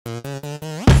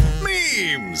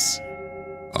memes!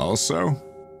 Also,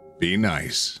 be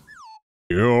nice.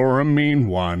 You're a mean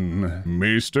one,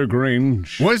 Mr.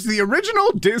 Grinch. Was the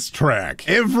original diss track.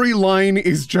 Every line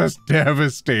is just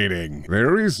devastating.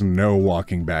 There is no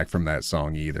walking back from that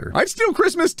song either. I'd steal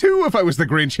Christmas too if I was the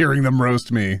Grinch hearing them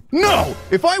roast me. No!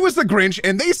 If I was the Grinch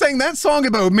and they sang that song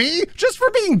about me, just for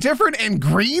being different and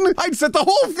green, I'd set the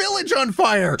whole village on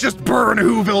fire. Just burn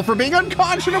Whoville for being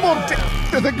unconscionable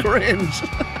to the Grinch.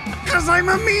 Cause I'm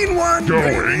a mean one.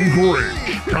 Going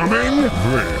Grinch. Coming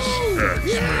this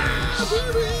Xmas.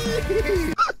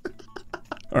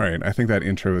 All right, I think that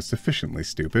intro is sufficiently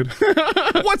stupid.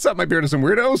 What's up, my Beardos and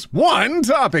Weirdos?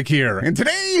 OneTopic here, and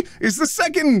today is the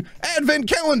second Advent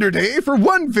calendar day for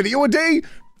one video a day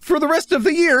for the rest of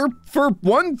the year for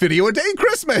one video a day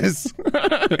Christmas.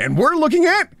 And we're looking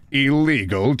at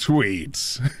illegal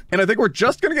tweets. And I think we're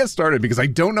just gonna get started because I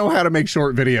don't know how to make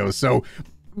short videos, so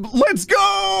let's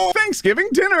go! Thanksgiving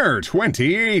dinner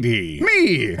 2080.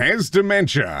 Me has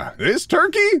dementia. This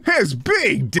turkey has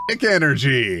big dick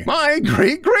energy. My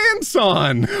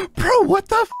great-grandson. Bro, what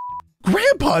the f?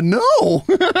 Grandpa, no!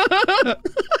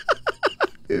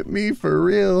 Hit me for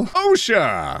real.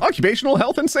 OSHA, Occupational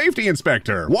Health and Safety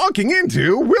Inspector, walking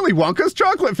into Willy Wonka's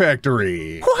chocolate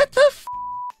factory. What the f?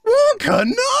 Wonka,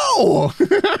 no!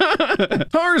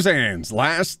 Tarzan's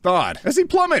last thought as he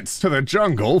plummets to the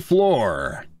jungle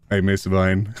floor. I miss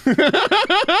Vine.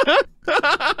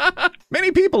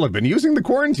 Many people have been using the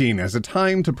quarantine as a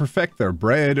time to perfect their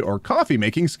bread or coffee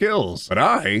making skills. But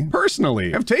I,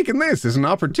 personally, have taken this as an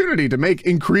opportunity to make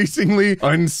increasingly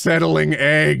unsettling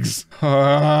eggs. No!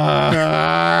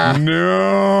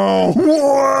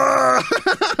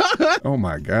 Oh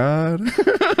my god.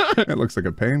 It looks like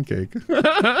a pancake.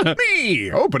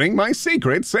 Me opening my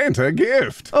secret Santa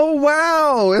gift. Oh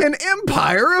wow, an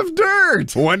empire of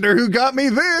dirt. Wonder who got me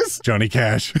this? Johnny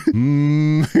Cash.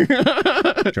 Johnny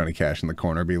Cash in the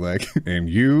corner be like, and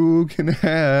you can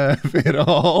have it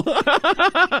all.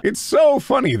 It's so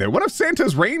funny that one of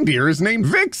Santa's reindeer is named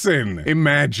Vixen.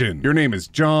 Imagine your name is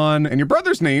John and your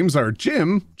brother's names are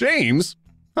Jim, James,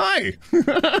 hi,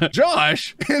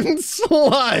 Josh, and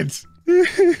Slut.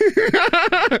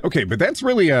 Okay, but that's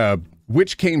really a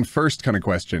which came first kind of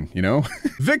question, you know?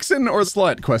 Vixen or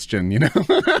slut question, you know?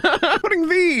 Putting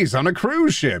these on a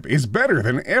cruise ship is better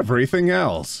than everything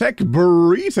else. Tech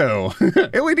burrito.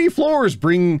 LED floors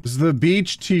brings the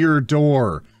beach to your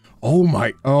door. Oh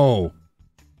my, oh.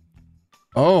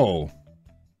 Oh.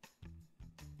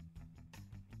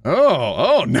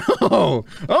 Oh no.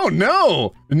 Oh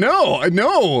no.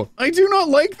 No, I do not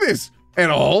like this at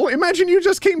all. Imagine you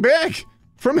just came back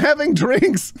from having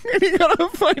drinks and you gotta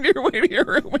find your way to your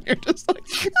room and you're just like,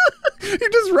 you're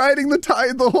just riding the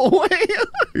tide the whole way.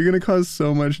 You're gonna cause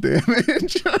so much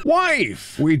damage.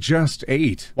 Wife, we just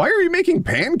ate. Why are you making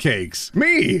pancakes?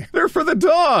 Me, they're for the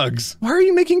dogs. Why are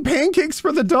you making pancakes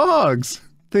for the dogs?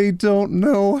 They don't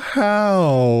know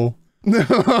how. No,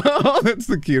 that's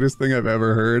the cutest thing I've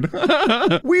ever heard.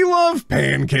 We love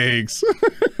pancakes.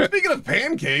 Speaking of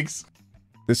pancakes,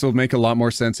 this will make a lot more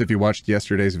sense if you watched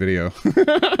yesterday's video.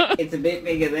 It's a bit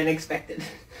bigger than expected.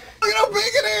 Look at how big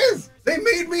it is! They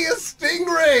made me a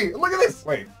stingray! Look at this!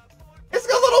 Wait. It's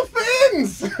got little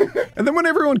fins! And then when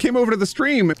everyone came over to the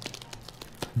stream,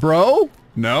 bro?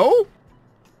 No?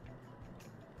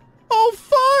 Oh,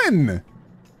 fun!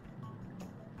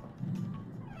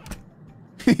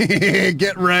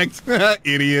 Get wrecked,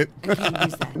 idiot.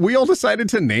 We all decided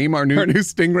to name our new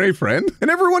stingray friend,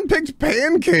 and everyone picked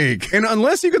Pancake. And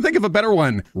unless you can think of a better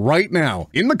one right now,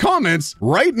 in the comments,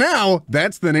 right now,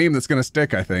 that's the name that's gonna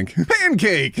stick, I think.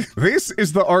 Pancake! This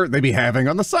is the art they be having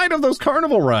on the side of those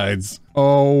carnival rides.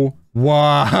 Oh,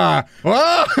 wow.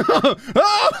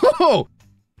 Oh!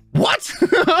 What?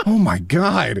 Oh my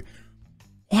god.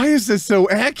 Why is this so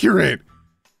accurate?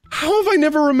 How have I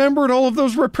never remembered all of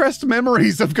those repressed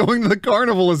memories of going to the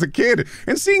carnival as a kid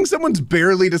and seeing someone's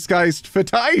barely disguised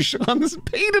fetish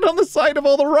painted on the side of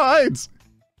all the rides?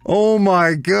 Oh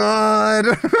my god.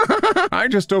 I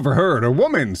just overheard a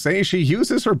woman say she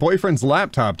uses her boyfriend's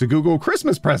laptop to Google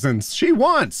Christmas presents she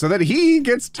wants so that he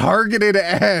gets targeted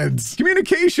ads.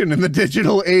 Communication in the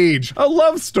digital age. A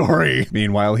love story.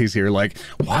 Meanwhile, he's here like,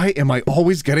 why am I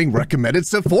always getting recommended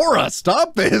Sephora?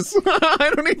 Stop this.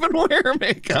 I don't even wear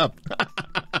makeup.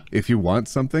 If you want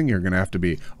something, you're gonna have to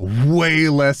be way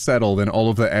less subtle than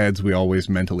all of the ads we always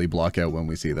mentally block out when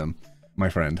we see them. My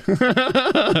friend.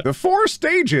 The 4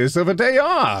 stages of a day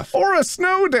off or a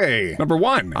snow day. Number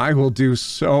 1, I will do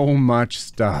so much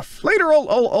stuff. Later,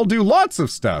 I'll do lots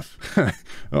of stuff.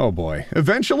 Oh boy.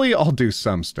 Eventually, I'll do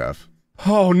some stuff.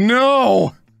 Oh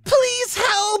no! Please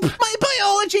help! My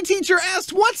biology biology teacher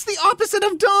asked, what's the opposite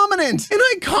of dominant? And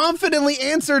I confidently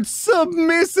answered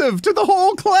submissive to the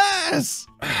whole class.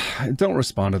 Don't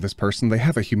respond to this person. They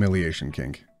have a humiliation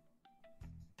kink.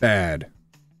 Bad.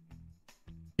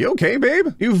 You okay, babe?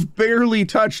 You've barely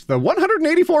touched the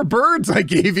 184 birds I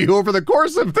gave you over the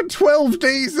course of the 12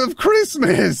 days of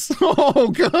Christmas. Oh,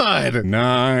 God.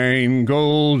 9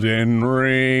 golden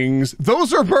rings.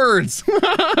 Those are birds.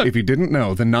 If you didn't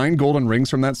know, the 9 golden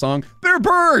rings from that song, they're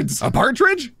birds. A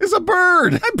partridge is a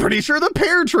bird. I'm pretty sure the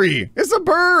pear tree is a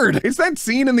bird. It's that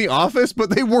scene in The Office, but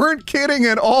they weren't kidding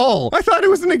at all. I thought it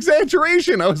was an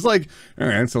exaggeration. I was like, all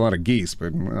right, that's a lot of geese,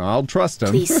 but I'll trust them.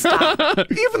 Please stop.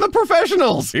 Even the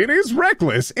professionals. It is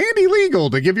reckless and illegal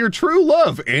to give your true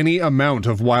love any amount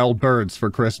of wild birds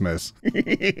for Christmas.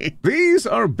 These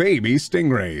are baby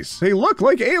stingrays. They look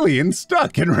like aliens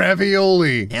stuck in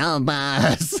ravioli. Help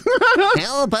us.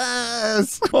 Help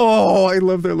us. Oh, I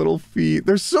love their little feet.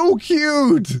 They're so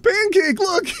cute. Pancake,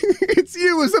 look. It's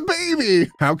you as a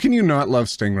baby. How can you not love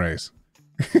stingrays?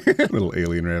 Little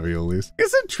alien raviolis.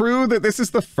 Is it true that this is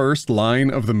the first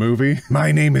line of the movie?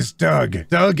 My name is Doug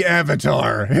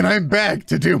Avatar, and I'm back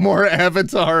to do more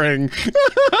avataring.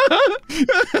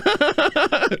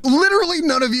 Literally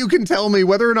none of you can tell me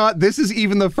whether or not this is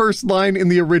even the first line in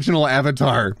the original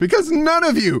Avatar, because none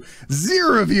of you,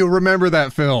 0 of you remember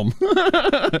that film.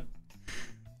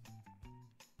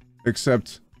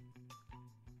 Except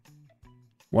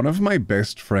one of my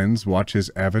best friends watches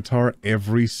Avatar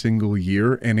every single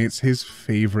year, and it's his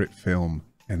favorite film.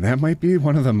 And that might be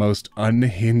one of the most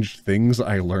unhinged things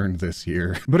I learned this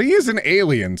year. But he is an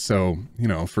alien, so, you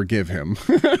know, forgive him.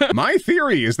 My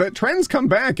theory is that trends come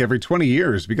back every 20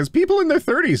 years because people in their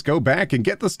 30s go back and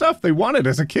get the stuff they wanted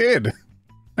as a kid.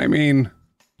 I mean,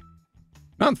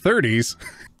 not 30s.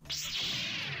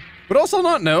 But also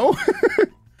not no.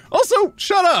 Also,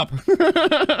 shut up!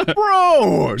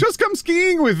 Bro, just come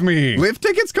skiing with me. Lift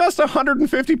tickets cost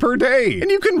 $150 per day, and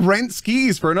you can rent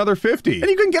skis for another $50, and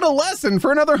you can get a lesson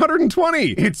for another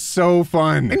 $120. It's so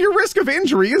fun, and your risk of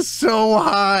injury is so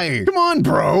high. Come on,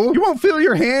 bro. You won't feel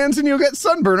your hands, and you'll get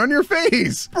sunburn on your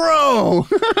face. Bro!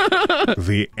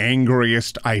 The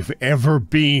angriest I've ever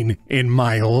been in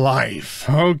my life.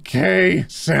 Okay,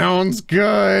 sounds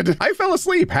good. I fell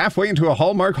asleep halfway into a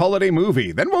Hallmark holiday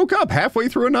movie, then woke up halfway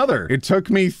through another. It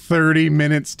took me 30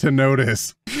 minutes to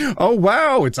notice. Oh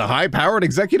wow, it's a high-powered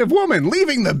executive woman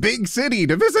leaving the big city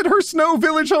to visit her Snow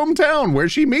Village hometown where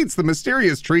she meets the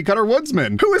mysterious tree-cutter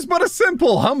woodsman, who is but a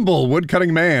simple, humble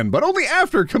woodcutting man, but only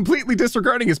after completely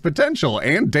disregarding his potential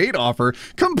and date offer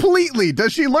completely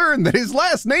does she learn that his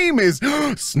last name is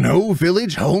Snow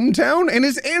Village hometown, and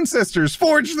his ancestors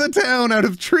forged the town out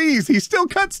of trees he still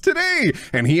cuts today,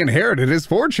 and he inherited his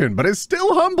fortune but is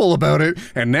still humble about it,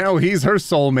 and now he's her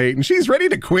soulmate and she's ready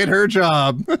to quit her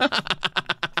job.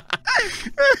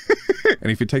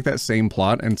 And if you take that same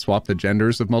plot and swap the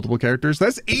genders of multiple characters,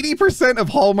 that's 80% of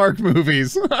Hallmark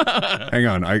movies. Hang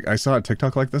on, I saw a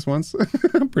TikTok like this once.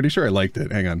 I'm pretty sure I liked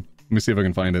it. Hang on, let me see if I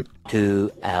can find it.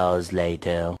 2 hours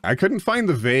later. I couldn't find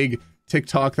the vague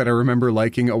TikTok that I remember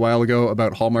liking a while ago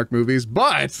about Hallmark movies,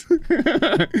 but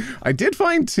I did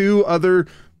find 2 other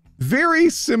very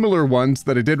similar ones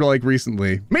that I did like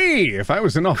recently. Me, if I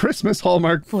was in a Christmas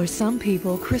Hallmark. For some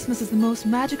people, Christmas is the most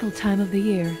magical time of the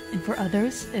year, and for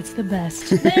others, it's the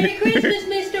best. Merry Christmas,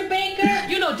 Mr. Baker!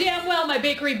 You know damn well my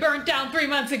bakery burnt down 3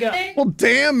 months ago. Well,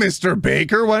 damn, Mr.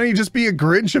 Baker, why don't you just be a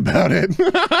Grinch about it?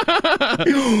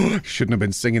 Shouldn't have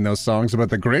been singing those songs about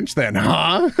the Grinch then,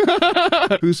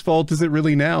 huh? Whose fault is it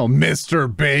really now, Mr.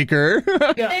 Baker?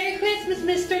 Merry Christmas,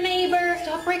 Mr. Neighbor!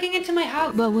 Stop breaking into my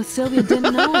house. But what Sylvia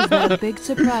didn't know is that a big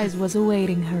surprise was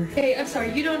awaiting her. Hey, I'm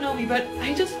sorry, you don't know me, but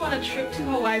I just want a trip to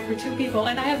Hawaii for 2 people,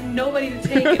 and I have nobody to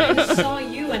take, and I just saw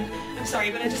you, and I'm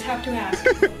sorry, but I just have to ask.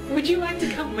 Would you like to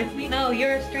come with me? No,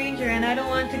 you're a stranger, and I don't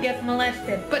want to get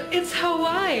molested. But it's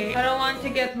Hawaii! I don't want to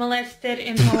get molested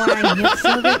in Hawaii. Yet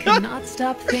Sylvia could not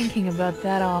stop thinking about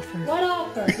that offer. What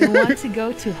offer? You want to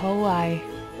go to Hawaii.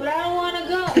 But I don't want to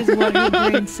go. Is what her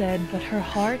brain said, but her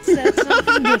heart said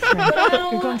something different.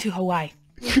 You're going to Hawaii.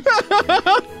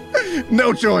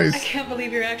 No choice. I can't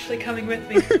believe you're actually coming with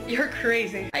me. You're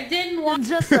crazy. I didn't want—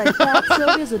 Just like that,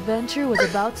 Sylvia's adventure was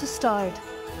about to start.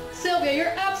 Sylvia, you're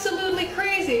absolutely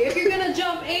crazy. If you're gonna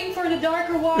jump, aim for the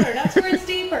darker water. That's where it's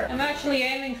deeper. I'm actually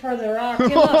aiming for the rock.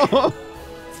 Hey, look.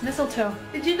 It's mistletoe.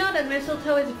 Did you know that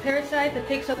mistletoe is a parasite that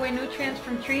takes away nutrients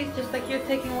from trees, just like you're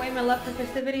taking away my love for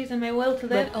festivities and my will to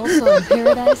live? But also in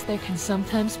paradise, there can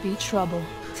sometimes be trouble.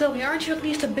 Sylvia, aren't you at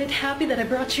least a bit happy that I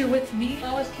brought you with me?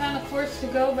 I was kind of forced to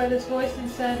go by this voice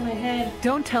inside my head.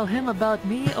 Don't tell him about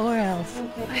me or else.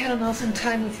 Okay. I had an awesome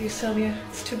time with you, Sylvia.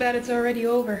 It's too bad it's already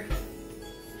over.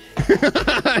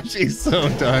 She's so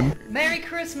done. Merry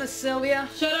Christmas, Sylvia.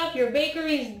 Shut up, your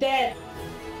bakery's dead.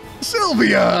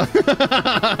 Sylvia!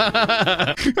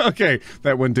 Okay,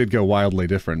 that one did go wildly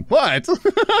different, but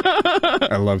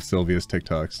I love Sylvia's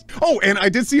TikToks. Oh, and I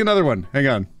did see another one. Hang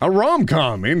on. A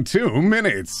rom-com in 2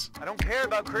 minutes. I don't care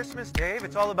about Christmas, Dave.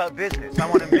 It's all about business. I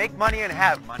want to make money and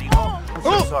have money. Oh, I'm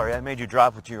so sorry. I made you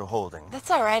drop what you were holding. That's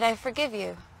all right. I forgive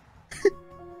you.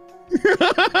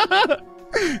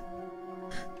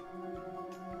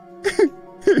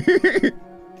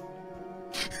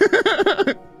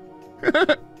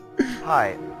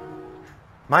 Hi.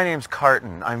 My name's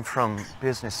Carton. I'm from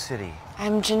Business City.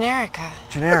 I'm Generica.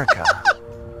 Generica.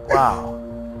 Wow.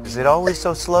 Is it always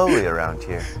so slowly around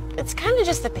here? It's kind of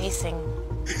just the pacing.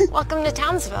 Welcome to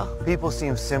Townsville. People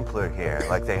seem simpler here,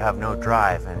 like they have no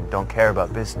drive and don't care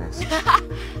about business.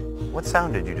 What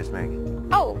sound did you just make?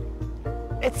 Oh,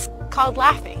 it's called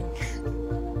laughing.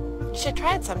 You should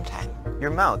try it sometime.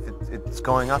 Your mouth, it's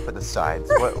going up at the sides.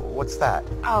 What's that?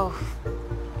 Oh,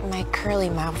 my curly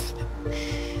mouth.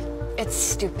 It's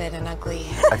stupid and ugly.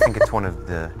 I think it's one of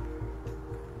the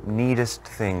neatest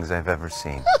things I've ever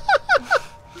seen.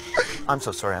 I'm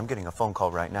so sorry, I'm getting a phone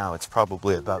call right now. It's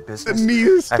probably about business. The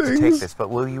neatest I have to things. take this, but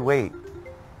will you wait?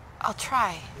 I'll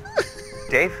try.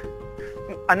 Dave,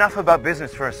 enough about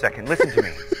business for a second. Listen to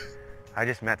me. I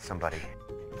just met somebody.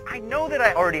 I know that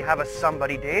I already have a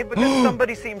somebody, Dave, but this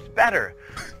somebody seems better.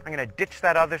 I'm gonna ditch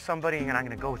that other somebody and I'm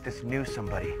gonna go with this new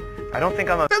somebody. I don't think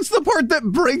I'm a... That's the part that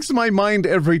breaks my mind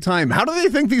every time. How do they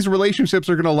think these relationships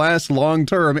are gonna last long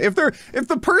term if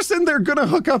the person they're gonna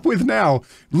hook up with now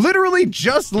literally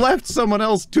just left someone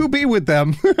else to be with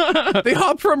them? They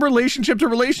hop from relationship to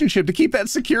relationship to keep that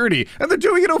security, and they're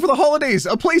doing it over the holidays,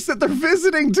 a place that they're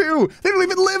visiting too. They don't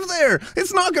even live there.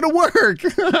 It's not gonna work.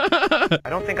 I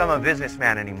don't think I'm a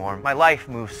businessman anymore. My life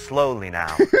moves slowly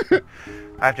now.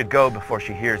 I have to go before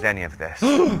she hears any of this.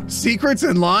 Secrets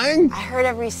and lying? I heard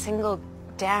every single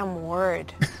damn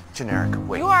word. Generica,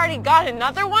 wait. You already got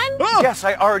another one? Yes,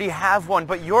 I already have one,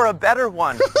 but you're a better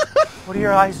one. What are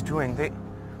your eyes doing?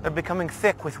 They're becoming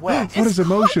thick with wet. What is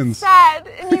emotions? Sad,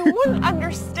 and you wouldn't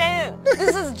understand.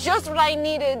 This is just what I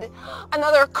needed.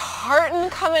 Another carton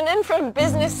coming in from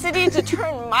Business City to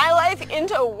turn my life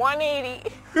into 180.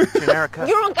 Generica.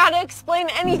 You don't gotta explain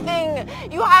anything.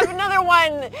 You have another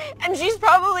one, and she's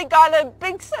probably got a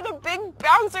big set of big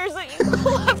bouncers that you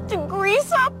have to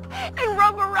grease up and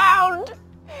rub around.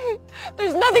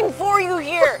 There's nothing for you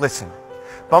here. Listen,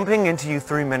 bumping into you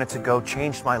 3 minutes ago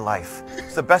changed my life.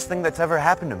 It's the best thing that's ever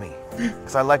happened to me.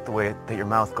 Because I like the way that your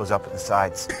mouth goes up at the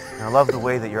sides. And I love the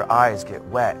way that your eyes get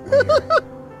wet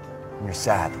when you're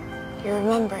sad. You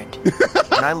remembered.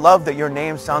 And I love that your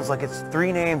name sounds like it's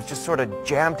 3 names just sort of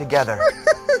jammed together.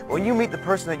 When you meet the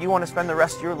person that you want to spend the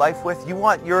rest of your life with, you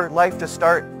want your life to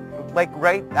start, like,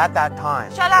 right at that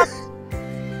time. Shut up!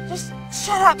 Just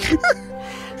shut up!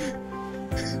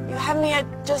 You had me at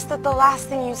just at the last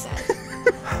thing you said.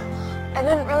 I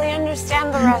didn't really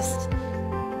understand the rest.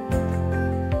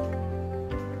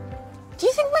 Do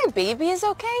you think my baby is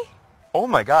okay? Oh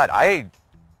my God, I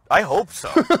hope so.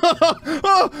 Okay,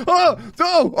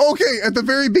 at the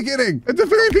very beginning. At the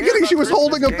very beginning, she was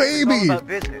holding a baby. It's all about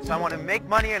business. I want to make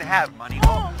money and have money.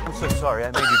 Oh, I'm so sorry,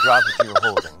 I made you drop what you were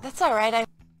holding. That's all right.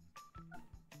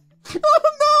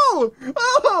 Oh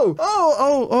no!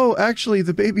 Oh, actually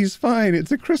the baby's fine.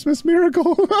 It's a Christmas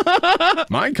miracle.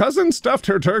 My cousin stuffed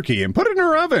her turkey and put it in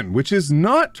her oven, which is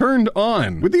not turned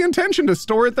on, with the intention to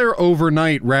store it there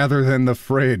overnight rather than the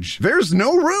fridge. There's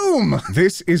no room.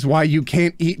 This is why you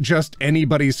can't eat just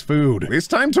anybody's food. This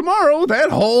time tomorrow, that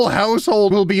whole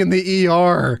household will be in the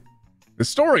ER. The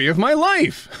story of my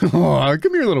life. Oh,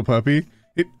 come here, little puppy.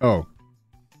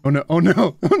 Oh no,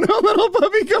 little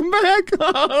puppy, come back.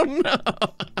 Oh no.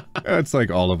 It's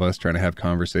like all of us trying to have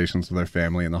conversations with our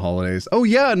family in the holidays. Oh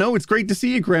yeah, no, it's great to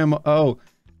see you, Grandma. Oh,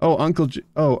 Uncle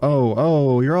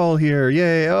oh, you're all here.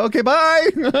 Yay, okay, bye.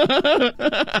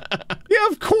 Yeah,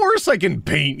 of course I can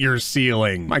paint your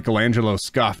ceiling. Michelangelo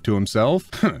scoffed to himself.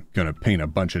 Gonna paint a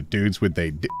bunch of dudes with they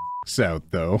dicks out,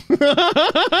 though.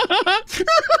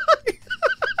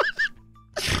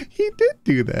 He did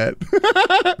do that.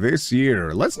 This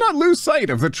year, let's not lose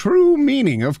sight of the true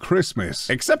meaning of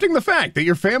Christmas, accepting the fact that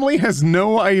your family has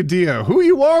no idea who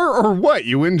you are or what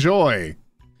you enjoy.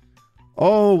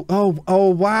 Oh,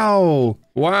 wow.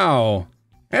 Wow.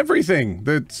 Everything,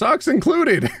 the socks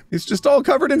included. It's just all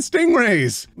covered in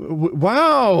stingrays.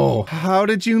 Wow, how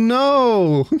did you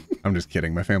know? I'm just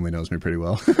kidding, my family knows me pretty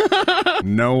well.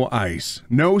 No ice,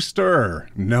 no stir,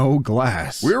 no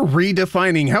glass. We're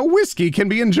redefining how whiskey can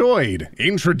be enjoyed.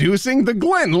 Introducing the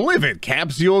Glenlivet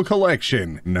Capsule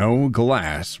Collection. No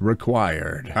glass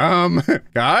required.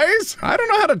 Guys, I don't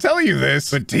know how to tell you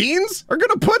this, but teens are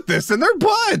gonna put this in their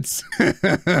butts.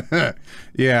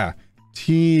 Yeah.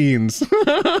 Teens.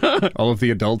 All of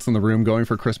the adults in the room going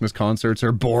for Christmas concerts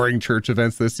or boring church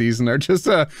events this season are just,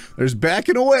 there's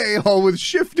backing away all with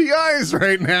shifty eyes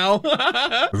right now.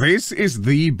 This is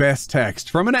the best text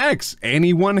from an ex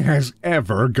anyone has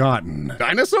ever gotten.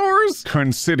 Dinosaurs,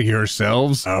 consider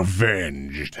yourselves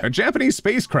avenged. A Japanese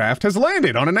spacecraft has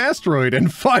landed on an asteroid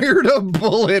and fired a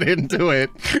bullet into it.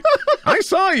 I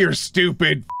saw your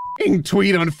stupid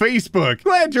tweet on Facebook.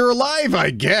 Glad you're alive, I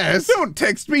guess. Don't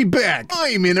text me back.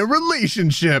 I'm in a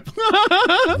relationship.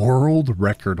 World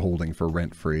record holding for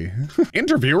rent-free.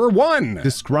 Interviewer 1.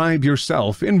 Describe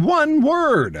yourself in one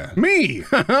word. Me.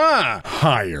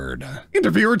 Hired.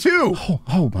 Interviewer 2.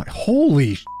 Oh my,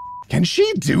 holy sh**. Can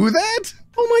she do that?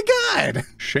 Oh my God.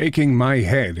 Shaking my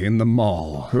head in the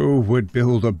mall. Who would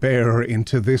build a bear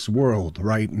into this world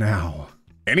right now?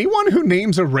 Anyone who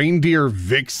names a reindeer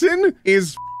Vixen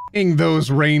is those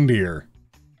reindeer.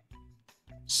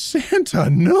 Santa,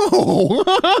 no.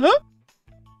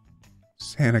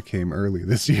 Santa came early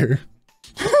this year.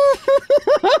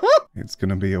 It's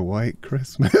gonna be a white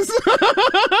Christmas.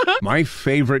 My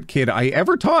favorite kid I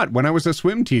ever taught when I was a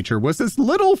swim teacher was this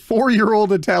little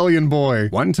 4-year-old Italian boy.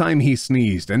 One time he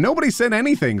sneezed and nobody said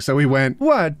anything, so he went,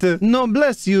 "What? No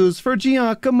bless yous for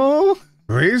Giacomo?"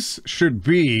 This should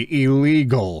be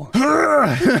illegal.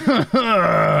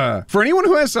 For anyone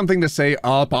who has something to say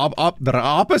the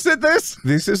opposite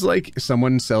this is like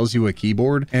someone sells you a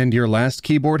keyboard and your last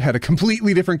keyboard had a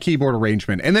completely different keyboard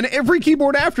arrangement. And then every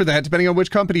keyboard after that, depending on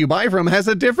which company you buy from, has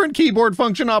a different keyboard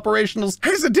function operationals,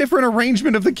 has a different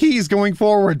arrangement of the keys going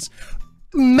forwards.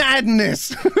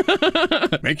 Madness.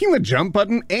 Making the jump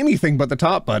button anything but the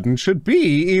top button should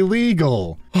be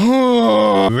illegal.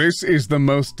 This is the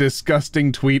most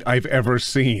disgusting tweet I've ever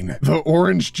seen. The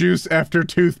orange juice after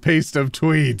toothpaste of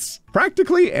tweets.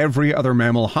 Practically every other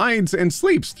mammal hides and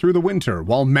sleeps through the winter,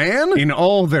 while man, in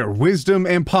all their wisdom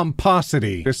and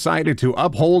pomposity, decided to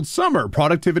uphold summer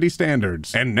productivity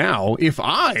standards. And now, if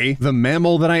I, the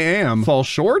mammal that I am, fall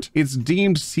short, it's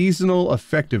deemed seasonal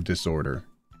affective disorder.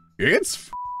 It's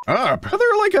up.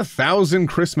 There are like 1,000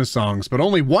 Christmas songs, but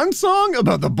only one song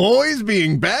about the boys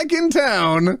being back in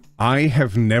town. I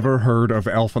have never heard of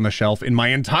Elf on the Shelf in my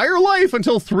entire life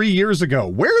until 3 years ago.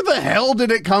 Where the hell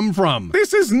did it come from?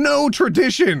 This is no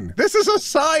tradition. This is a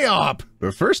psyop.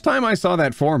 The first time I saw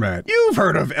that format, you've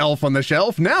heard of Elf on the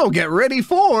Shelf, now get ready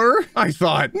for, I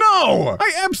thought, no,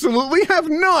 I absolutely have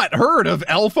not heard of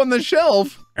Elf on the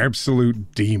Shelf.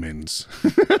 Absolute demons.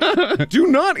 Do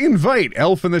not invite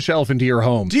Elf on the Shelf into your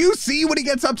home. Do you see what he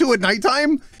gets up to at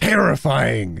nighttime?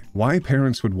 Terrifying. Why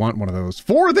parents would want one of those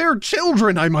for their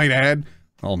children, I might add,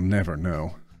 I'll never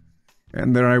know.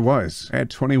 And there I was, at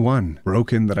 21,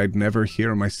 broken that I'd never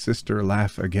hear my sister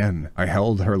laugh again. I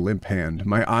held her limp hand,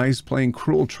 my eyes playing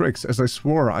cruel tricks as I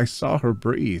swore I saw her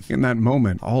breathe. In that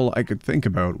moment, all I could think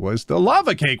about was the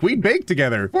lava cake we'd baked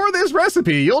together. For this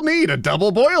recipe, you'll need a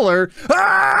double boiler.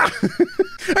 Ah!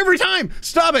 Every time,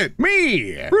 stop it!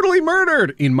 Me! Brutally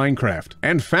murdered in Minecraft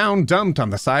and found dumped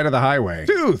on the side of the highway.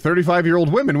 2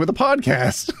 35-year-old women with a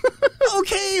podcast.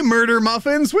 Okay, murder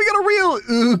muffins, we got a real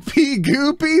oopy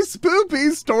goopy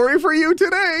spoopy story for you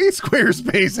today,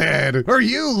 Squarespace head. Are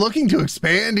you looking to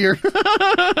expand your...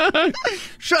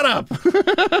 Shut up.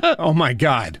 Oh my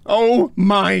God. Oh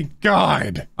my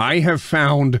God. I have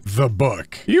found the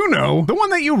book. You know, the one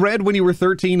that you read when you were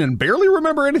 13 and barely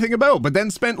remember anything about, but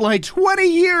then spent like 20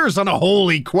 years on a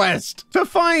holy quest to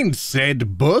find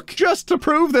said book just to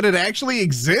prove that it actually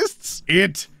exists.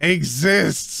 It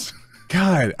exists.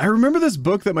 God, I remember this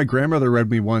book that my grandmother read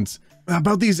me once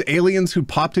about these aliens who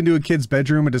popped into a kid's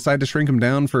bedroom and decided to shrink him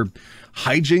down for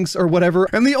hijinks or whatever.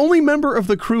 And the only member of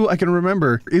the crew I can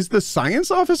remember is the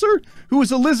science officer, who was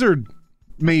a lizard,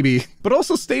 maybe, but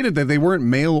also stated that they weren't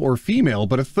male or female,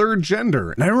 but a third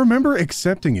gender. And I remember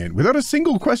accepting it without a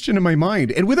single question in my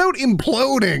mind and without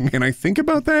imploding. And I think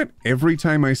about that every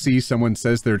time I see someone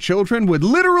says their children would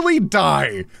literally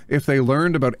die if they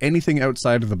learned about anything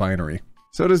outside of the binary.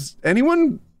 So does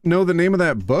anyone know the name of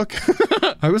that book?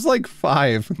 I was like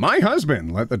 5. My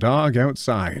husband let the dog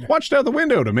outside, watched out the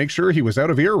window to make sure he was out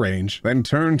of ear range, then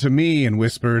turned to me and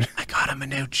whispered, I got him a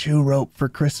new chew rope for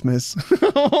Christmas.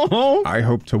 I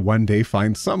hope to one day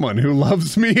find someone who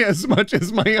loves me as much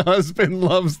as my husband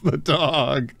loves the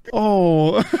dog.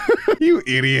 Oh, you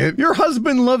idiot. Your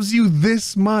husband loves you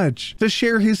this much to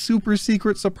share his super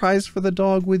secret surprise for the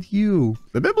dog with you.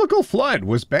 The biblical flood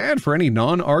was bad for any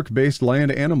non-ark-based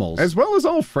land animals, as well as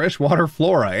all freshwater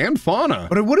flora and fauna,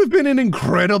 but it would have been an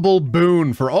incredible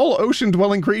boon for all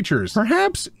ocean-dwelling creatures,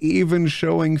 perhaps even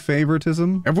showing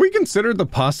favoritism. Have we considered the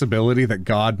possibility that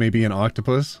God may be an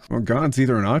octopus? Well, God's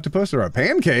either an octopus or a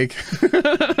pancake.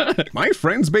 My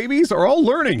friends' babies are all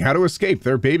learning how to escape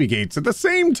their baby gates at the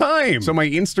same time, so my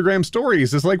Instagram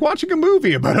stories is like watching a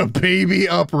movie about a baby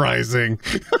uprising.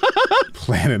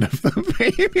 Planet of the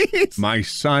Babies. My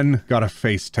son got a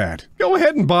face tat. Go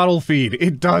ahead and bottle feed.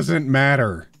 It doesn't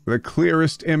matter. The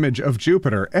clearest image of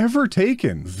Jupiter ever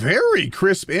taken. Very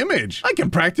crisp image. I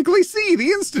can practically see the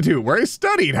institute where I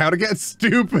studied how to get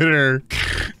stupider.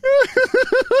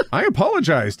 I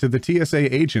apologized to the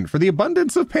TSA agent for the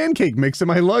abundance of pancake mix in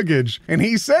my luggage, and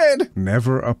he said,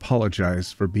 never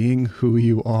apologize for being who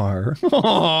you are.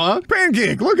 Aww,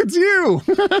 Pancake, look, it's you.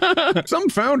 Some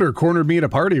founder cornered me at a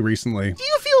party recently. Do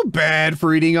you feel bad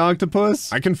for eating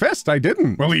octopus? I confessed I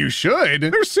didn't. Well, you should.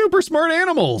 They're super smart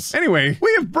animals. Anyway,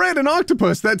 we have bred an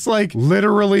octopus that's like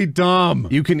literally dumb.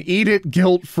 You can eat it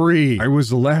guilt-free. I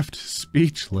was left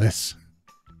speechless.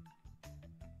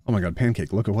 Oh my God,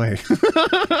 Pancake, look away.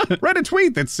 Read a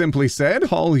tweet that simply said,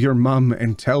 call your mum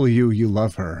and tell you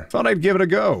love her. Thought I'd give it a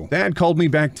go. Dad called me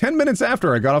back 10 minutes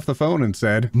after I got off the phone and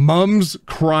said, Mum's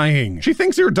crying. She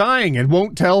thinks you're dying and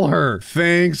won't tell her.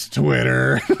 Thanks,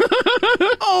 Twitter.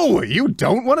 Oh, you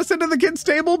don't want to sit at the kids'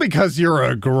 table because you're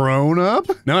a grown-up?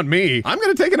 Not me. I'm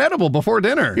gonna take an edible before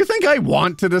dinner. You think I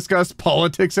want to discuss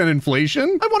politics and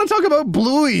inflation? I want to talk about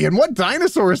Bluey and what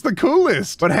dinosaur is the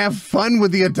coolest, but have fun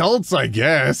with the adults, I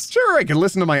guess. Sure, I can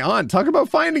listen to my aunt talk about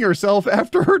finding herself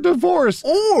after her divorce,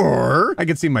 or I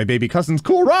can see my baby cousin's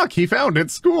cool rock he found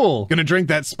at school. Gonna drink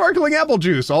that sparkling apple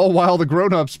juice all while the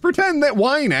grown-ups pretend that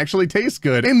wine actually tastes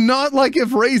good and not like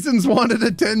if raisins wanted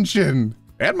attention.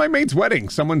 At my mate's wedding,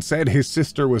 someone said his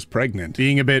sister was pregnant.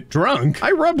 Being a bit drunk,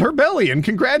 I rubbed her belly and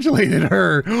congratulated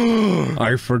her.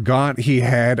 I forgot he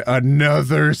had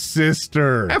another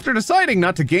sister. After deciding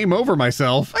not to game over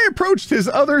myself, I approached his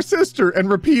other sister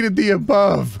and repeated the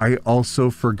above. I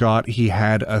also forgot he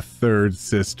had a third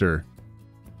sister.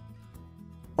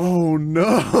 Oh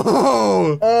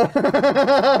no!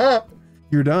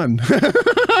 You're done.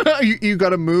 You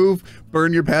gotta move,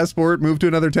 burn your passport, move to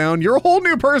another town. You're a whole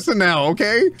new person now,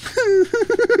 okay?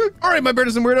 All right, my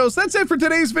Beardos and Weirdos, that's it for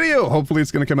today's video. Hopefully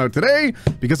it's gonna come out today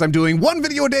because I'm doing 1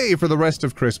 video a day for the rest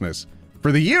of Christmas.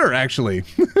 For the year, actually.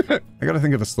 I gotta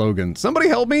think of a slogan. Somebody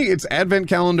help me. It's Advent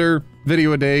calendar,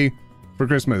 video a day for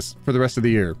Christmas for the rest of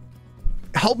the year.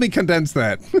 Help me condense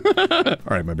that.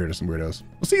 All right, my Beardos and Weirdos.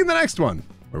 We'll see you in the next one,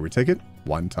 where we take it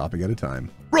one topic at a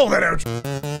time. Roll that out.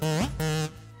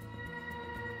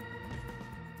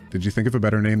 Did you think of a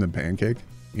better name than Pancake?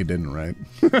 You didn't, right?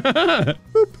 Boop.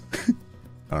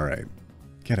 All right,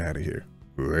 get out of here.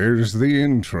 Where's the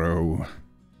intro,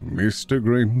 Mr.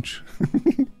 Grinch?